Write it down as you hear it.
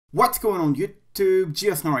What's going on YouTube?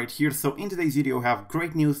 GeoSnow right here. So in today's video we have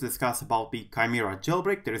great news to discuss about the Chimera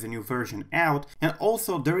Jailbreak. There is a new version out, and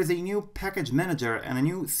also there is a new package manager and a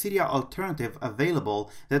new Cydia alternative available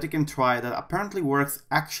that you can try that apparently works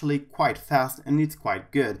actually quite fast and it's quite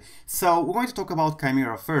good. So we're going to talk about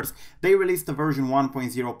Chimera first. They released the version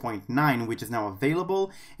 1.0.9 which is now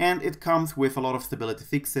available, and it comes with a lot of stability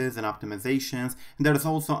fixes and optimizations. And there's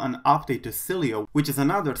also an update to Sileo, which is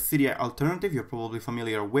another Cydia alternative you're probably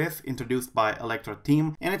familiar with, introduced by Electra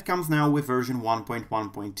Team, and it comes now with version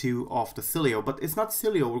 1.1.2 of the Sileo. But it's not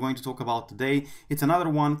Sileo we're going to talk about today, it's another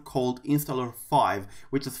one called Installer 5,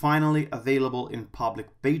 which is finally available in public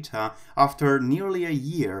beta after nearly a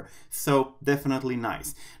year, so definitely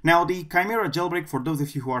nice. Now the Chimera Jailbreak, for those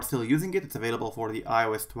of you who are still using it, it's available for the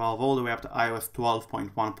iOS 12 all the way up to iOS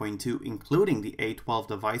 12.1.2, including the A12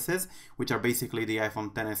 devices, which are basically the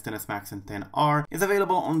iPhone XS, XS Max and XR. It's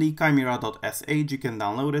available on the chimera.sh. You can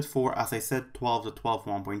download it for, as I said, 12 to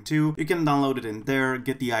 12.1.2. You can download it in there,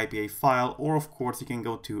 get the IPA file, or of course you can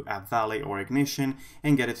go to App Valley or Ignition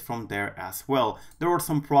and get it from there as well. There were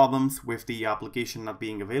some problems with the application not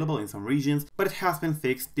being available in some regions, but it has been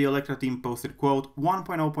fixed. The Electra team posted, quote,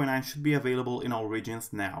 1.0.9 should be available in all regions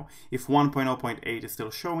now. If 1.0.8 is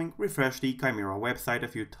still showing, refresh the Chimera website a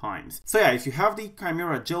few times. So yeah, if you have the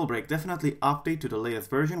Chimera Jailbreak, definitely update to the latest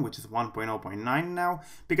version, which is 1.0.9 now,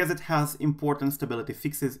 because it has important stability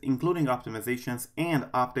fixes, including optimizations and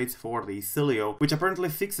updates for the Sileo, which apparently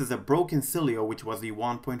fixes a broken Sileo, which was the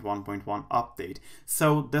 1.1.1 update.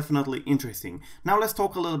 So definitely interesting. Now let's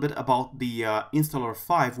talk a little bit about the Installer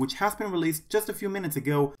 5, which has been released just a few minutes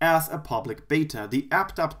ago as a public beta. The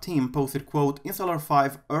AppTapp team posted, quote, Installer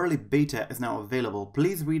 5 early beta is now available.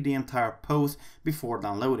 Please read the entire post before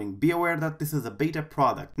downloading. Be aware that this is a beta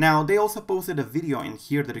product. Now they also posted a video in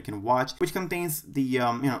here that you can watch, which contains the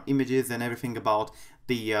images and everything about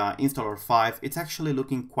the Installer 5. It's actually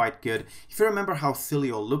looking quite good. If you remember how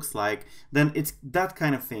Sileo looks like, then it's that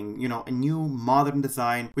kind of thing, you know, a new modern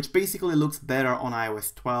design, which basically looks better on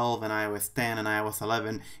iOS 12 and iOS 10 and iOS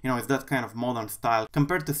 11. You know, it's that kind of modern style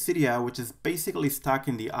compared to Cydia, which is basically stuck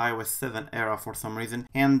in the iOS 7 era for some reason.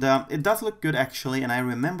 And it does look good actually, and I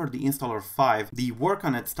remember the Installer 5, the work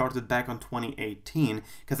on it started back on 2018,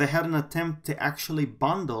 because I had an attempt to actually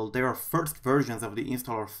bundle their first versions of the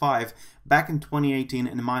Installer 5 back in 2018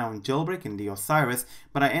 in my own jailbreak in the Osiris,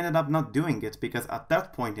 but I ended up not doing it because at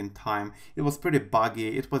that point in time it was pretty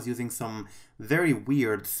buggy. It was using some very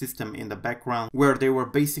weird system in the background where they were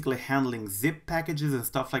basically handling zip packages and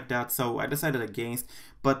stuff like that, so I decided against.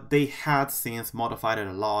 But they had since modified it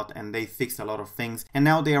a lot and they fixed a lot of things, and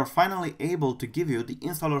now they are finally able to give you the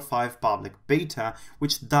Installer 5 public beta,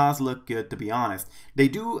 which does look good, to be honest. They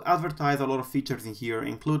do advertise a lot of features in here,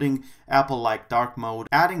 including Apple-like dark mode,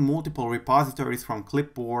 adding multiple repositories from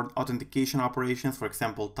clipboard, authentication operations, for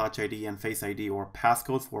example Touch ID and Face ID or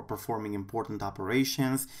passcodes for performing important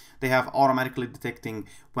operations. They have automatically detecting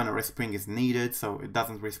when a respring is needed, so it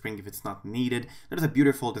doesn't respring if it's not needed. There's a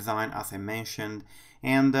beautiful design, as I mentioned.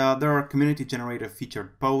 And there are community generated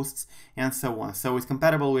featured posts and so on. So it's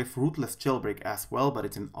compatible with rootless jailbreak as well, but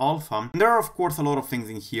it's in alpha. And there are of course a lot of things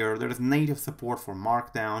in here. There is native support for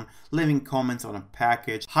Markdown, leaving comments on a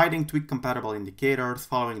package, hiding tweak compatible indicators,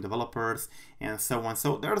 following developers, and so on.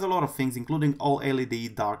 So there's a lot of things, including all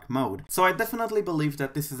LED dark mode. So I definitely believe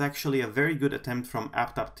that this is actually a very good attempt from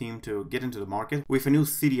AppTapp team to get into the market with a new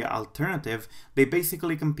Cydia alternative. They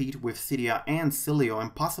basically compete with Cydia and Sileo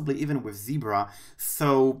and possibly even with Zebra.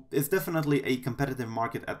 So it's definitely a competitive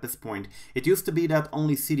market at this point. It used to be that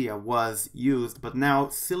only Cydia was used, but now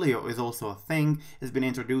Sileo is also a thing. It's been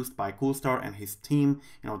introduced by Coolstar and his team,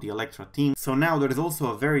 you know, the Electra team. So now there is also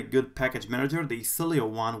a very good package manager, the Sileo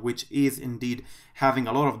one, which is indeed having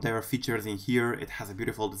a lot of their features in here. It has a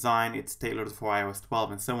beautiful design, it's tailored for iOS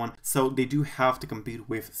 12 and so on. So they do have to compete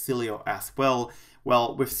with Sileo as well.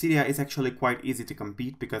 Well, with Cydia it's actually quite easy to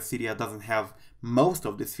compete because Cydia doesn't have most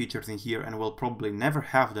of these features in here and will probably never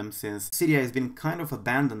have them, since Cydia has been kind of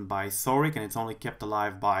abandoned by Soric and it's only kept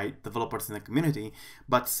alive by developers in the community.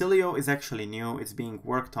 But Sileo is actually new, it's being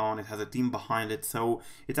worked on, it has a team behind it, so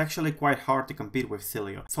it's actually quite hard to compete with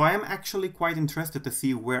Sileo. So I am actually quite interested to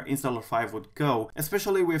see where Installer 5 would go,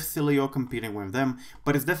 especially with Sileo competing with them,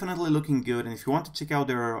 but it's definitely looking good. And if you want to check out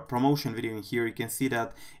their promotion video in here, you can see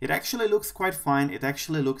that it actually looks quite fine. It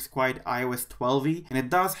actually looks quite iOS 12-y, and it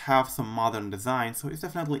does have some modern design. design, so it's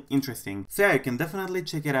definitely interesting. So yeah, you can definitely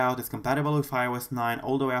check it out. It's compatible with iOS 9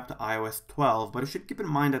 all the way up to iOS 12, but you should keep in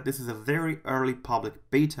mind that this is a very early public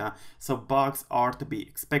beta, so bugs are to be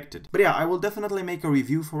expected. But yeah, I will definitely make a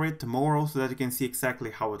review for it tomorrow so that you can see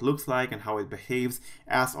exactly how it looks like and how it behaves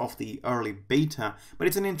as of the early beta. But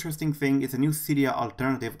it's an interesting thing. It's a new Cydia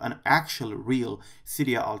alternative, an actual real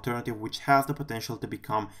Cydia alternative, which has the potential to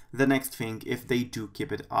become the next thing if they do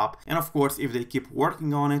keep it up. And of course, if they keep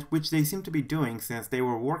working on it, which they seem to be doing since they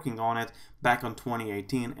were working on it back on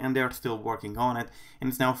 2018 and they're still working on it, and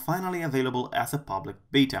it's now finally available as a public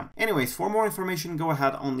beta. Anyways, for more information, go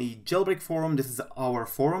ahead on the Jailbreak forum. This is our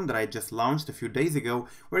forum that I just launched a few days ago,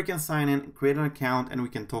 where you can sign in, create an account, and we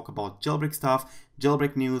can talk about jailbreak stuff,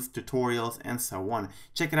 jailbreak news, tutorials, and so on.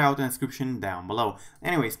 Check it out in the description down below.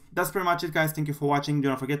 Anyways, that's pretty much it, guys. Thank you for watching. Do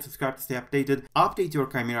not forget to subscribe to stay updated. Update your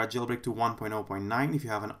Chimera Jailbreak to 1.0.9 if you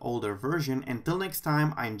have an older version. Until next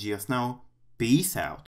time, I'm GeoSnow. Peace out.